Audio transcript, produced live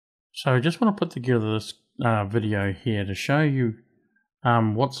So I just want to put together this video here to show you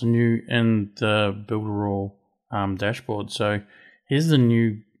what's new in the Builderall dashboard. So here's the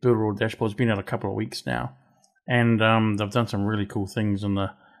new Builderall dashboard. It's been out a couple of weeks now, and they've done some really cool things in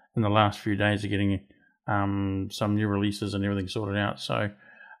the last few days of getting some new releases and everything sorted out. So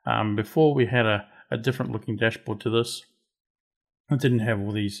before we had a different looking dashboard to this. It didn't have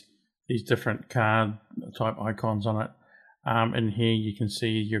all these different card type icons on it. In here you can see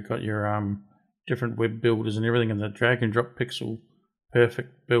you've got your different web builders and everything, and the drag and drop pixel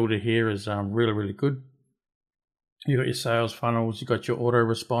perfect builder here is really good. You've got your sales funnels, you've got your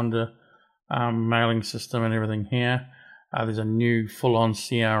autoresponder mailing system and everything here. There's a new full-on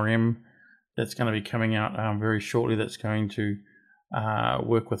CRM that's going to be coming out very shortly that's going to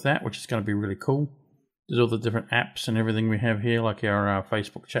work with that, which is going to be really cool. There's all the different apps and everything we have here, like our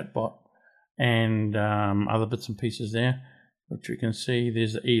Facebook chatbot and other bits and pieces there, which you can see.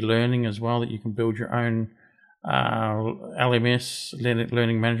 There's the e-learning as well, that you can build your own LMS,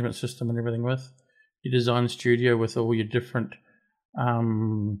 learning management system and everything with. Your design studio with all your different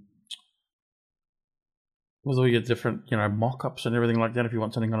mock-ups and everything like that, if you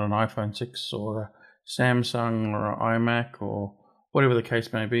want something on an iPhone 6 or a Samsung or an iMac or whatever the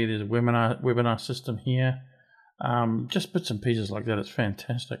case may be. There's a webinar system here. Just bits and pieces like that. It's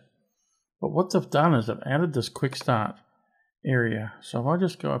fantastic. But what they've done is they've added this quick start area. So if I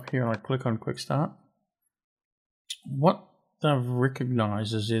just go up here and I click on quick start, what they've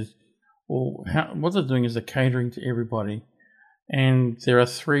recognized is what they're doing is they're catering to everybody. And there are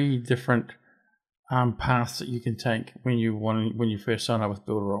 3 different paths that you can take when you first sign up with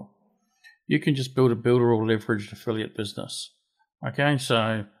Builderall. You can just build a Builderall leveraged affiliate business. Okay,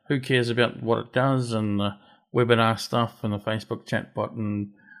 so who cares about what it does and the webinar stuff and the Facebook chatbot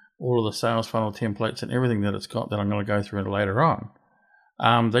and all of the sales funnel templates and everything that it's got that I'm going to go through later on.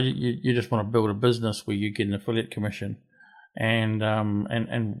 You just want to build a business where you get an affiliate commission and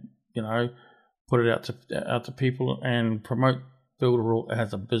put it out to people and promote Builderall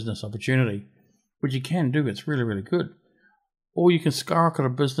as a business opportunity, which you can do. It's really good. Or you can skyrocket a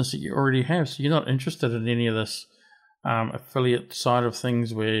business that you already have, so you're not interested in any of this affiliate side of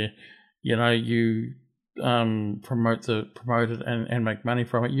things where you promote it and make money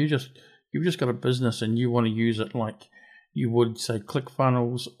from it. You've just got a business and you want to use it like you would say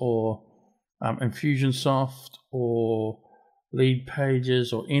ClickFunnels or Infusionsoft or Lead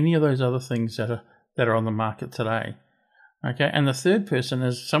Pages or any of those other things that are on the market today. Okay, and the third person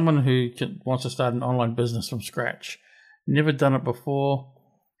is someone who wants to start an online business from scratch. Never done it before.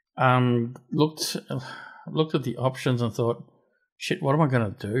 Looked at the options and thought, shit, what am I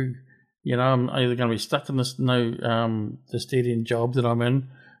going to do? I'm either going to be stuck in this dead-end job that I'm in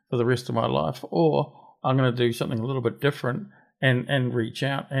for the rest of my life, or I'm going to do something a little bit different and reach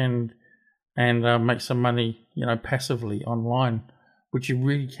out and make some money, passively online, which you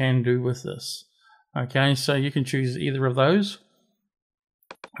really can do with this. Okay, so you can choose either of those.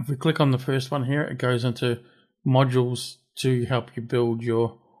 If we click on the first one here, it goes into modules to help you build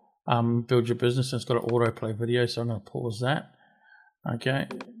your business. It's got an autoplay video, so I'm going to pause that. Okay,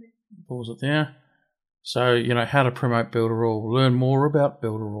 pause it there. So how to promote Builderall, learn more about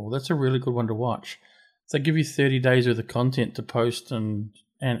Builderall. That's a really good one to watch. They give you 30 days worth of content to post and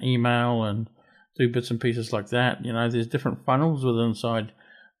email and do bits and pieces like that. There's different funnels inside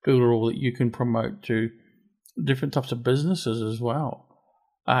Builderall that you can promote to different types of businesses as well.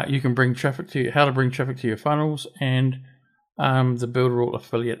 You can bring traffic to how to bring traffic to your funnels and the Builderall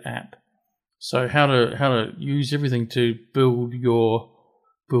affiliate app. So how to use everything to build your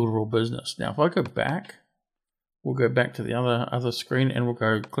Builderall business. Now, if I go back, we'll go back to the other screen and we'll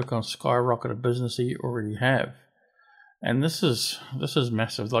go click on Skyrocket a business that you already have. And this is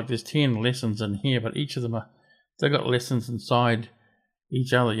massive. Like there's 10 lessons in here, but each of them they've got lessons inside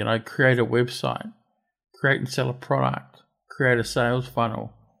each other. Create a website, create and sell a product, create a sales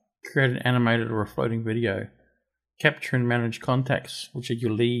funnel, create an animated or a floating video, capture and manage contacts, which are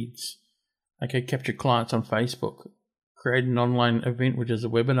your leads. Okay, capture clients on Facebook, create an online event, which is a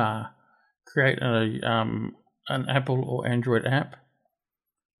webinar, create an Apple or Android app,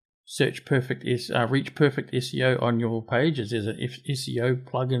 reach perfect SEO on your pages. There's an SEO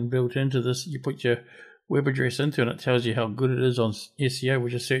plugin built into this. You put your web address into it, and it tells you how good it is on SEO,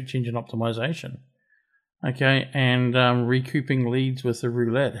 which is search engine optimization. Okay, and recouping leads with the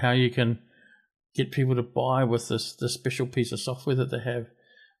roulette, how you can get people to buy with this special piece of software that they have.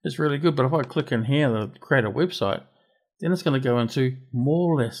 It's really good. But if I click in here to create a website, then it's going to go into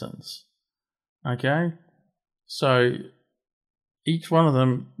more lessons. Okay, so each one of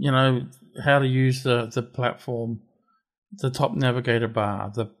them, how to use the platform, the top navigator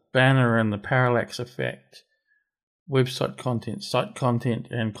bar, the banner and the parallax effect, website content, site content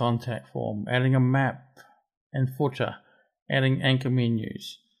and contact form, adding a map and footer, adding anchor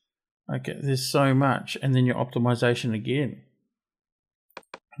menus. Okay, there's so much. And then your optimization again.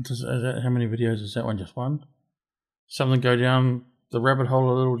 How many videos is that one? Just one? Something go down the rabbit hole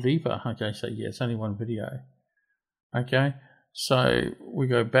a little deeper. Okay, so yeah, it's only one video. Okay, so we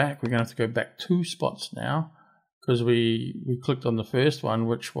go back. We're going to have to go back 2 spots now because we clicked on the first one,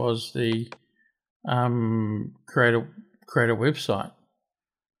 which was the create a website.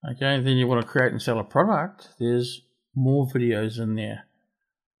 Okay, then you want to create and sell a product. There's more videos in there.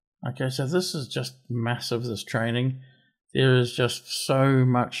 Okay, so this is just massive, this training. There is just so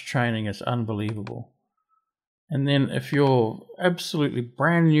much training, it's unbelievable. And then if you're absolutely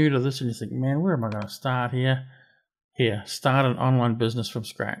brand new to this and you think, man, where am I going to start here? Here, start an online business from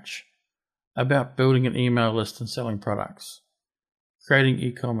scratch. About building an email list and selling products. Creating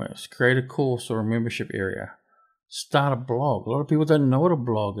e-commerce. Create a course or a membership area. Start a blog. A lot of people don't know what a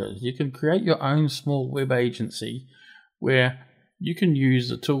blog is. You can create your own small web agency where you can use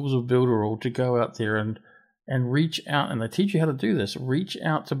the tools of Builderall to go out there and reach out, and they teach you how to do this. Reach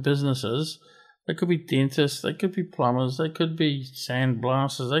out to businesses. They could be dentists, they could be plumbers, they could be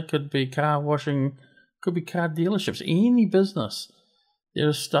sandblasters, they could be car washing, could be car dealerships, any business.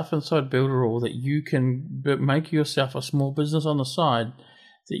 There's stuff inside Builderall that you can make yourself a small business on the side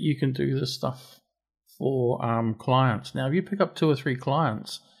that you can do this stuff for clients. Now, if you pick up 2 or 3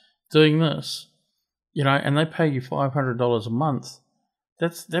 clients doing this, you know, and they pay you $500 a month,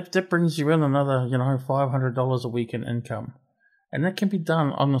 that brings you in another, you know, $500 a week in income, and that can be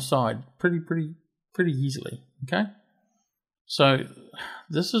done on the side pretty easily. Okay, so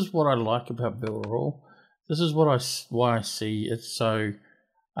this is what I like about Builderall. This is why I see it's so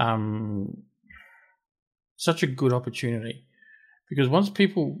such a good opportunity, because once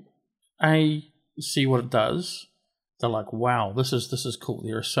people see what it does, they're like, wow, this is cool.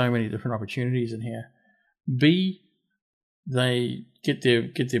 There are so many different opportunities in here. B, they get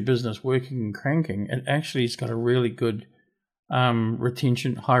their business working and cranking. It actually has got a really good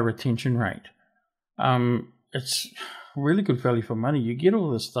high retention rate. It's really good value for money. You get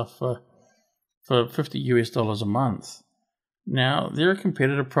all this stuff for $50 a month. Now, there are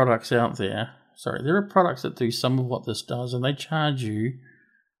competitor products out there. Sorry, there are products that do some of what this does, and they charge you,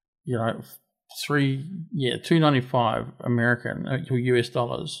 you know, $2.95 American or US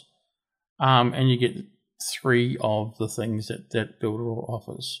dollars, and you get 3 of the things that Builderall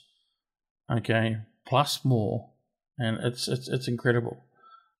offers. Okay, plus more, and it's incredible.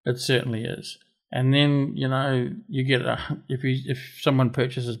 It certainly is. And then, you know, you get if someone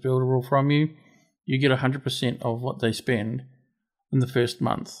purchases Builderall from you, you get 100% of what they spend in the first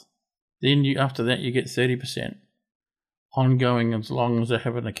month. Then after that you get 30% ongoing as long as they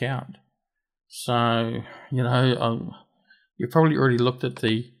have an account. So, you know, you probably already looked at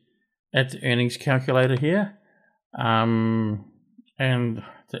the earnings calculator here, and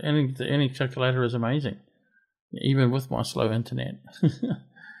the earnings calculator is amazing, even with my slow internet.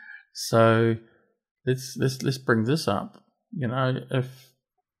 So let's bring this up. You know,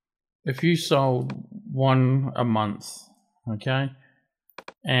 if you sold 1 a month, okay,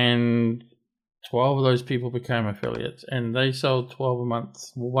 and 12 of those people became affiliates, and they sold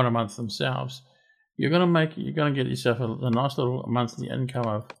 1 a month themselves, you're gonna get yourself a nice little monthly income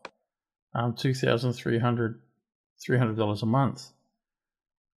of $2,300 a month.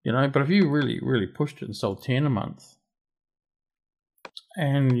 You know, but if you really pushed it and sold 10 a month,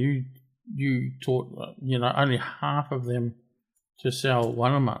 and you taught, you know, only half of them to sell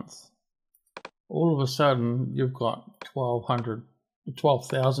 1 a month, all of a sudden you've got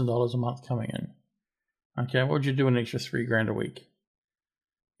 $12,000 a month coming in. Okay, what would you do an extra $3,000 a week?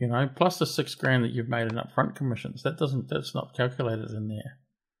 You know, plus the $6,000 that you've made in upfront commissions. That's not calculated in there.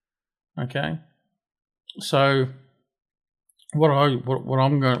 Okay, so what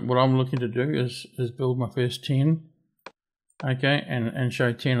I'm looking to do is build my first 10. Okay, and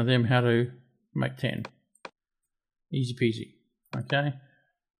show 10 of them how to make 10. Easy peasy. Okay,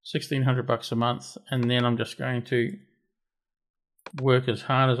 $1,600 a month, and then I'm just going to work as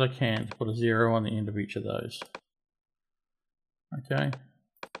hard as I can to put a 0 on the end of each of those. Okay,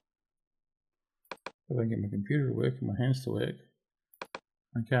 if I can get my computer to work and my hands to work.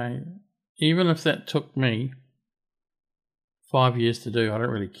 Okay, even if that took me 5 years to do, I don't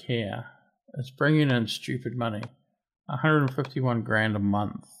really care. It's bringing in stupid money. $151,000 a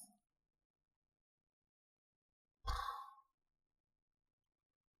month.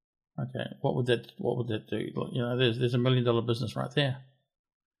 Okay, what would that do? You know, there's $1 million business right there.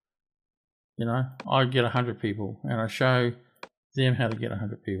 You know, I get 100 people and I show them how to get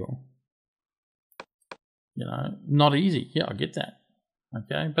 100 people. You know, not easy. Yeah, I get that.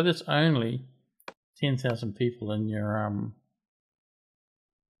 Okay, but it's only 10,000 people in your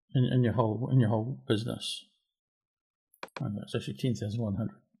in your whole business. Okay, it's actually 10,100.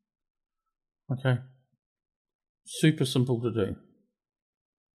 Okay, super simple to do.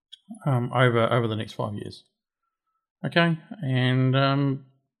 Over the next 5 years. Okay, and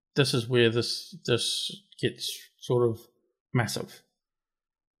this is where this gets sort of massive.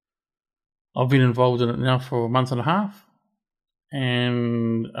 I've been involved in it now for a month and a half,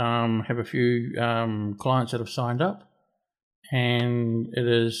 and have a few clients that have signed up, and it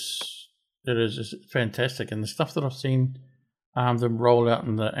is fantastic. And the stuff that I've seen them roll out,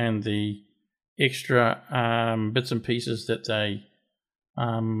 and the extra bits and pieces that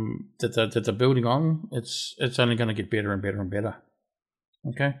they're building on, it's only going to get better and better and better.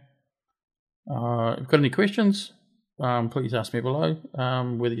 Okay. If you've got any questions, please ask me below.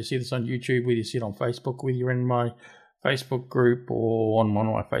 Whether you see this on YouTube, whether you see it on Facebook, whether you're in my Facebook group or on one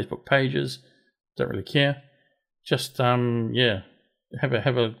of my Facebook pages, don't really care. Just drop me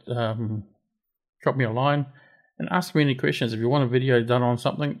a line and ask me any questions. If you want a video done on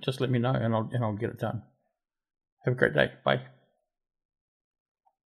something, just let me know and I'll get it done. Have a great day. Bye.